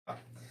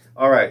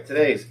All right,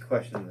 today's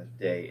question of the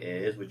day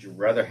is: would you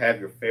rather have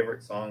your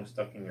favorite song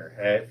stuck in your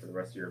head for the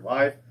rest of your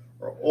life,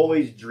 or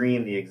always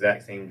dream the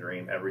exact same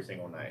dream every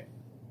single night?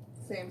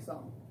 Same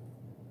song.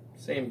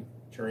 Same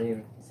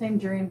dream. Same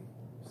dream.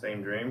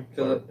 Same dream?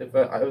 Because if it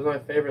was my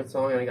favorite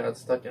song and I got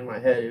stuck in my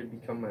head, it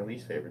would become my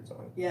least favorite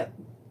song. Yep.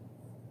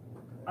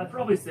 I'd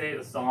probably say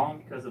the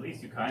song because at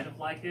least you kind of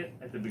like it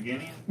at the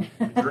beginning.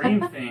 The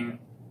dream thing,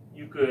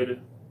 you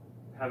could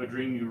have a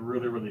dream you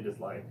really, really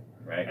dislike,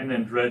 Right. and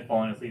then dread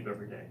falling asleep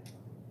every day.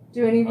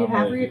 Do any of you I'm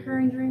have with you.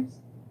 reoccurring dreams?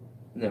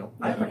 No.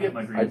 I forget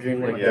my dreams. I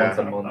dream like Yeah. once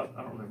a month.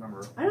 I don't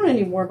remember. I don't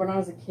anymore, but when I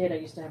was a kid, I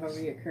used to have a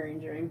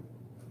reoccurring dream.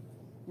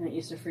 And it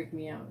used to freak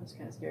me out. It was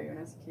kind of scary when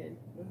I was a kid.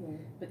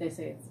 But they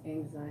say it's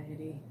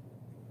anxiety.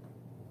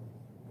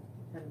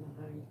 I don't know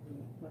how you can,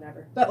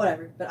 whatever. But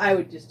whatever. But I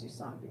would just do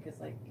song because,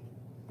 like,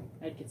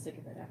 I'd get sick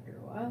of it after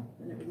a while,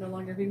 and it would no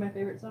longer be my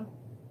favorite song.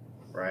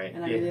 Right.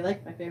 And I yeah. really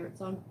liked my favorite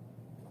song.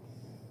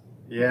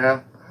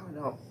 Yeah. I don't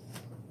know.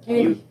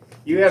 And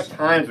You have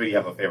times where you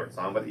have a favorite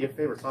song, but your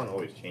favorite song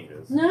always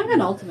changes. no, I have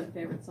an ultimate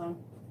favorite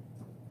song.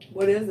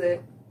 What is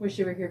it? Wish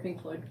You Were Here,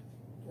 Pink Floyd.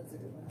 That's a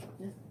good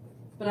one.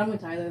 But I'm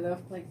with Tyler, though.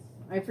 Like,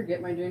 I forget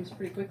my dreams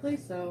pretty quickly,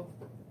 so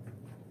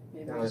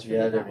maybe I'll Not just if you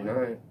had forget it that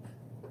every one. night.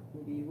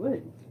 Maybe you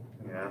would.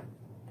 Yeah.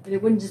 And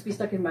it wouldn't just be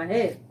stuck in my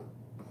head.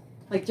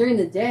 Like, during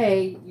the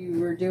day, you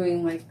were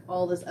doing, like,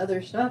 all this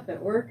other stuff at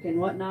work and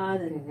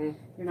whatnot, and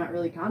you're not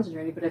really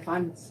concentrating. But if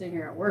I'm sitting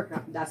here at work,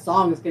 that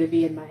song is going to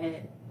be in my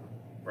head.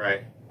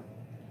 Right.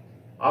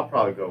 I'll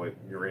probably go with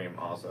Dream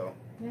also.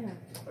 Yeah.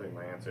 That'd be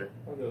my answer.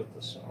 I'll go with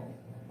the song.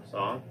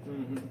 Song?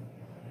 Mm-hmm.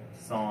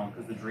 Song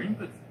because the dream,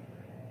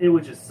 it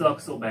would just suck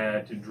so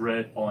bad to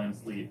dread falling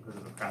asleep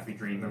because of a crappy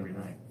dream every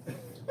night.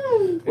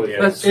 Well,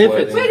 yeah. That's if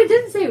it's Wait, it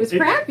didn't say it was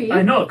crappy.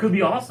 I know it could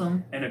be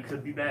awesome and it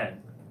could be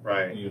bad.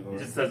 Right. It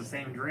just says the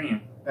same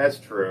dream. That's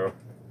true.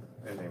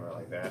 I didn't think about it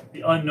like that.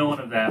 The unknown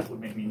of that would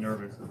make me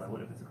nervous because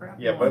what if it's a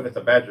crappy Yeah, one? but if it's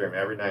a bad dream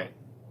every night,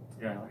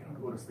 Yeah, like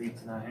I'm going to sleep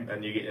tonight.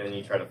 and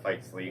you try to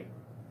fight sleep.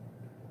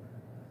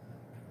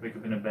 Wake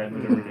up in a bed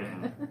with every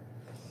day.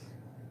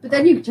 But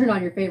then you can turn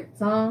on your favorite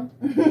song.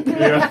 But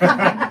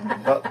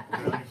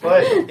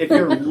if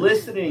you're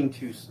listening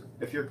to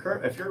if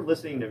you're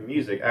listening to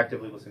music,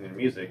 actively listening to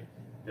music,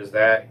 does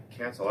that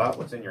cancel out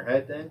what's in your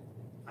head then?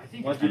 I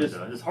think Why it don't you kind of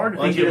just- does. It's hard to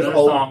why don't think you of just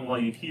another hold- song while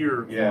you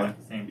hear Yeah. one at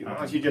the same Why time.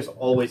 don't you just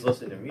always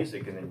listen to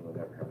music and then you'll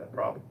never have that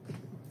problem?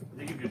 I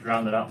think you could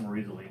drown that out more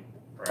easily.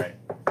 Right.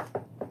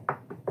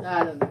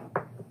 I don't know.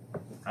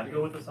 I'd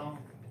go with the song.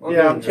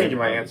 Yeah, I'm changing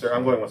my answer.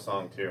 I'm going with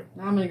song too.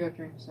 I'm going to go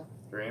dream. So.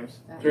 Dreams?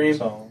 Dream.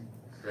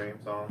 Dream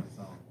song.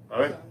 Song.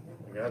 Alright.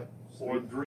 You got it? Or dream.